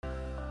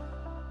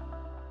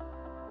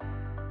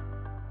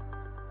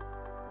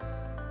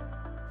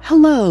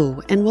Hello,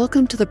 and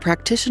welcome to the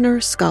Practitioner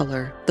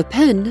Scholar, the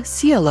Penn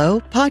CLO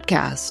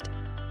podcast.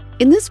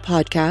 In this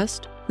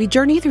podcast, we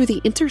journey through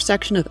the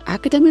intersection of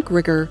academic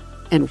rigor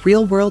and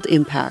real-world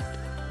impact,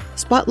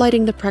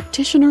 spotlighting the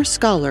practitioner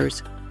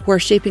scholars who are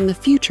shaping the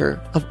future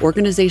of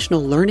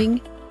organizational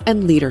learning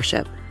and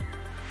leadership.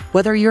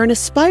 Whether you're an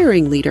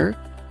aspiring leader,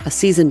 a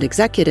seasoned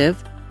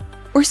executive,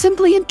 or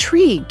simply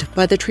intrigued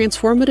by the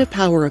transformative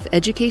power of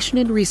education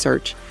and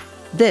research,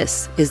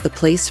 this is the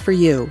place for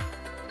you.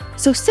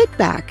 So sit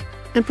back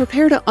and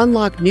prepare to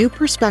unlock new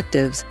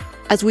perspectives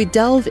as we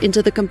delve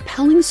into the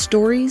compelling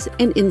stories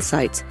and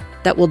insights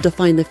that will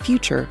define the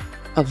future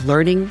of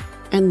learning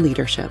and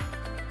leadership.